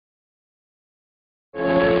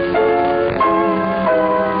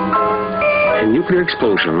nuclear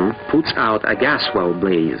explosion puts out a gas well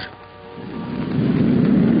blaze.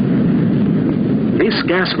 This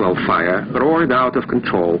gas well fire roared out of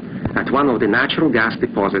control at one of the natural gas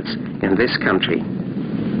deposits in this country.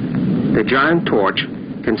 The giant torch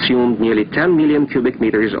consumed nearly 10 million cubic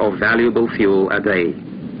meters of valuable fuel a day.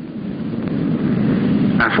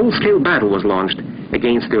 A full-scale battle was launched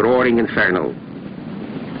against the roaring inferno.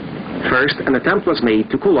 First, an attempt was made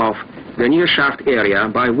to cool off the near shaft area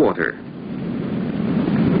by water.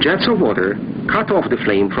 Jets of water cut off the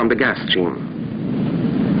flame from the gas stream.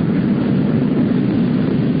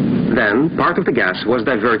 Then, part of the gas was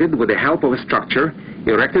diverted with the help of a structure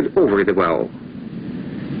erected over the well.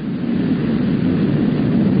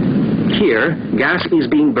 Here, gas is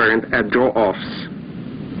being burned at draw-offs.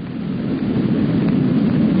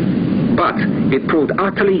 But it proved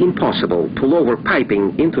utterly impossible to lower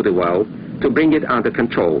piping into the well to bring it under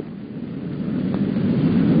control.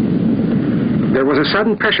 There was a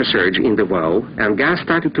sudden pressure surge in the well, and gas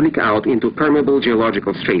started to leak out into permeable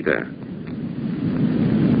geological strata.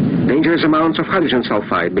 Dangerous amounts of hydrogen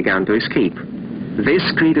sulfide began to escape. This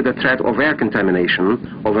created a threat of air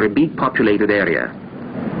contamination over a big populated area.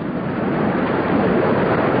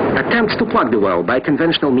 Attempts to plug the well by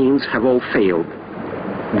conventional means have all failed.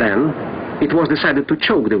 Then, it was decided to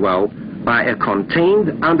choke the well by a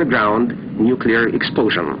contained underground nuclear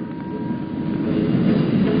explosion.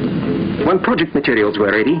 When project materials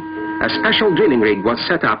were ready, a special drilling rig was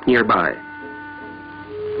set up nearby.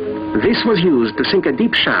 This was used to sink a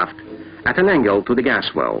deep shaft at an angle to the gas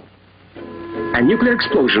well. A nuclear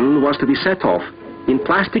explosion was to be set off in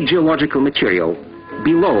plastic geological material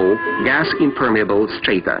below gas impermeable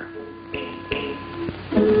strata.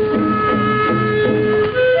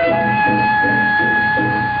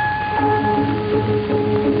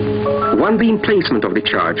 When the emplacement of the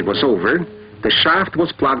charge was over, the shaft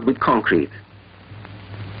was plugged with concrete.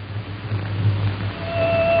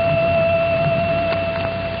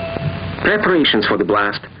 Preparations for the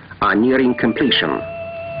blast are nearing completion.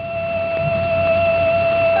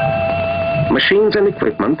 Machines and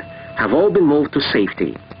equipment have all been moved to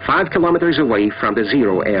safety, 5 kilometers away from the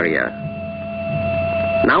zero area.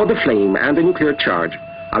 Now the flame and the nuclear charge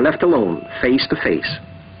are left alone, face to face.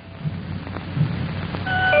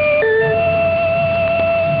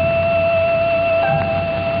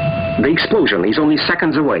 The explosion is only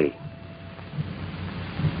seconds away.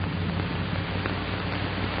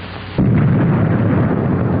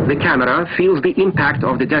 The camera feels the impact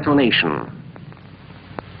of the detonation.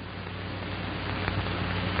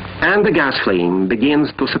 And the gas flame begins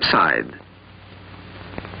to subside.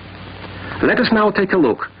 Let us now take a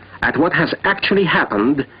look at what has actually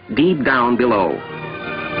happened deep down below.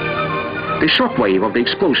 The shock wave of the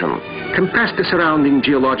explosion compressed the surrounding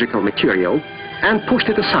geological material and pushed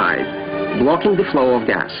it aside, blocking the flow of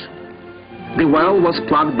gas. The well was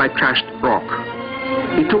plugged by crushed rock.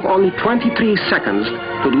 It took only 23 seconds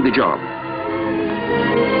to do the job.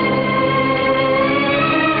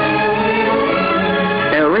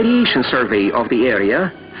 A radiation survey of the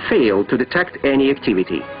area failed to detect any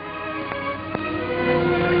activity.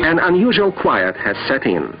 An unusual quiet has set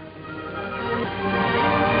in.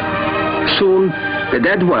 Soon, the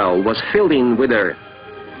dead well was filled in with earth.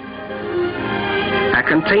 A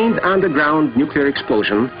contained underground nuclear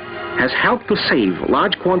explosion has helped to save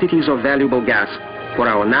large quantities of valuable gas for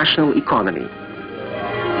our national economy.